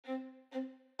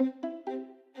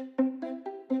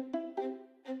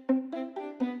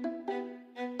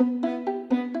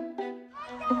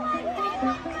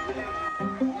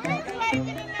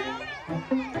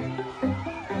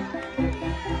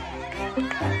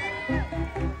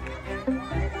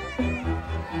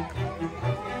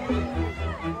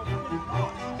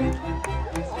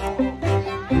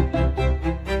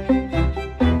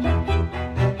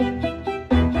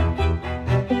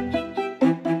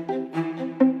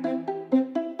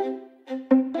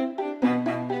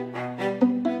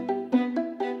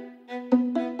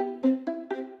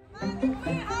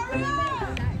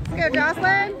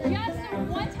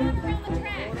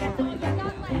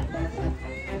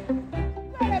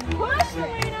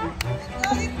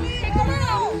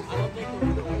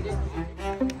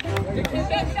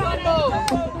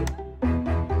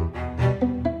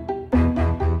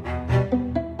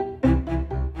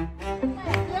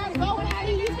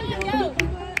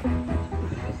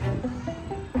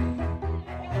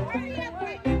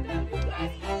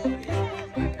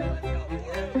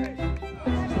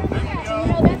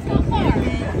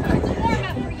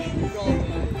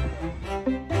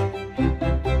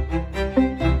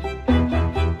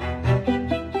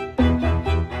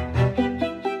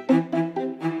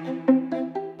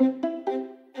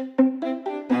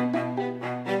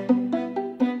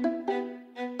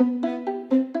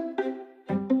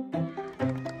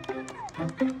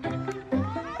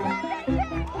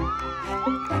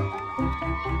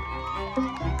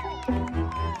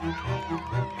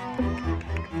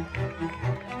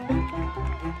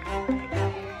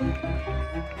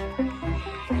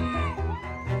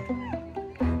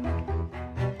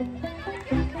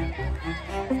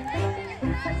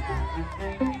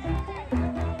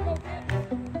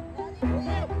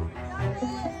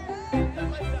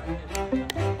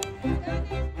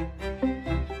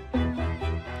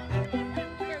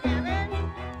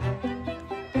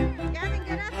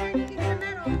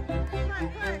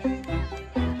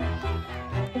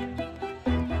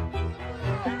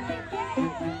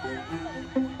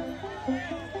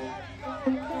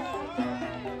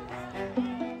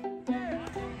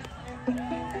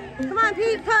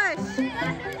Pete, push.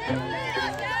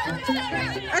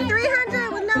 A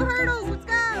 300 with no hurdles. Let's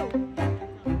go.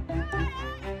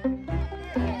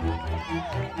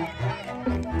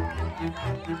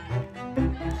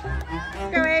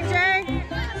 Go, AJ.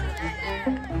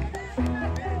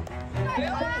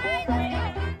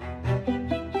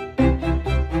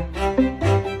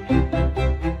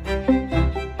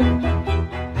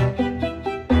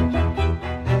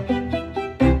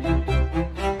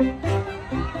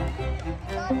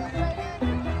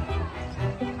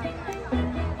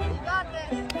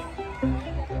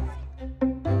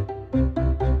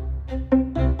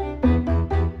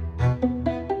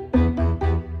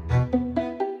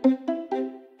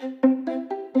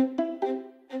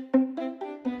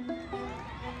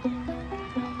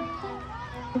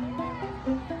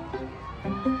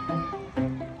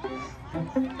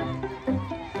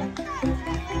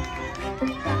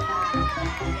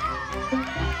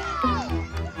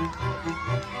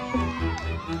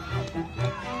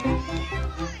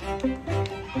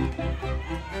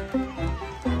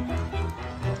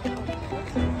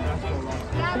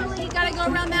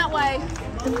 Around that way.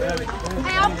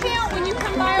 Hey, I'll count when you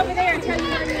come by over there and tell you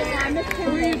where you are. I missed you.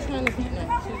 Where are you trying to get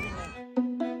next?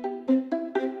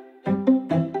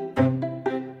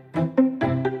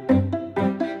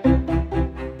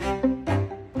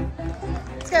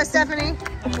 Let's go, Stephanie.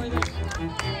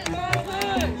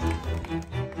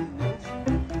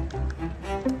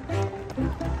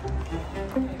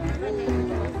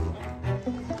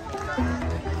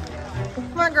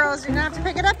 Come on, girls. You're gonna have to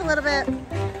pick it up a little bit.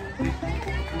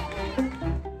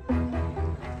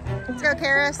 Let's go,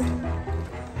 Karis.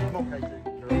 Come on,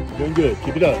 KJ. Doing good.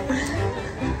 Keep it up.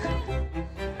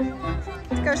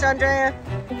 Let's go, Chandrea.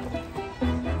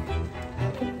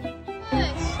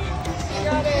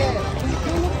 Got it.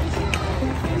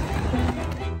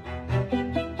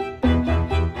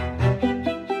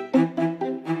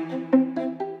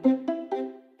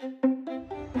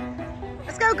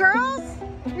 Let's go, girls.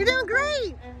 You're doing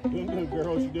great. Doing good,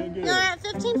 girls. You're doing good. You're at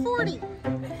 15:40.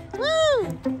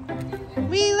 Woo!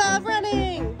 We love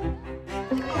running.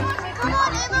 Come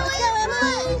on, Emily. Go,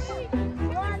 Emily.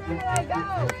 Come on, Emily, go.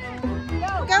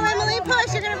 Go, Emily.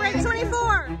 Push. You're going to break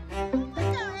 24. Let's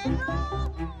go, April.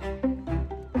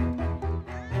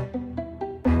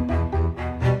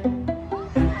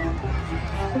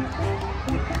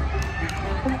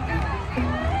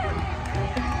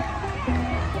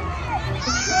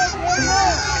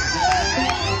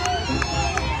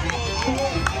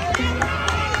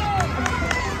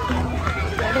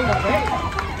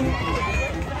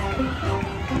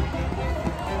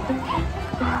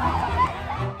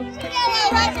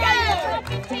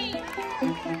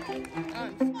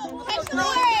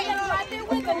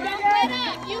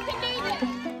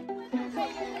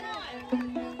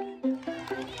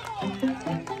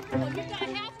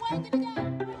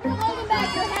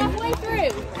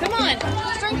 Come on,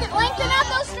 lengthen out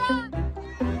those strides.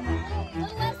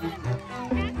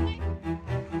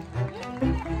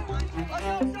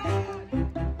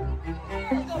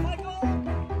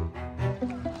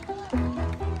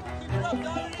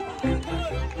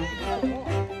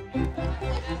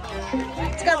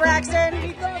 Let's go, Braxton.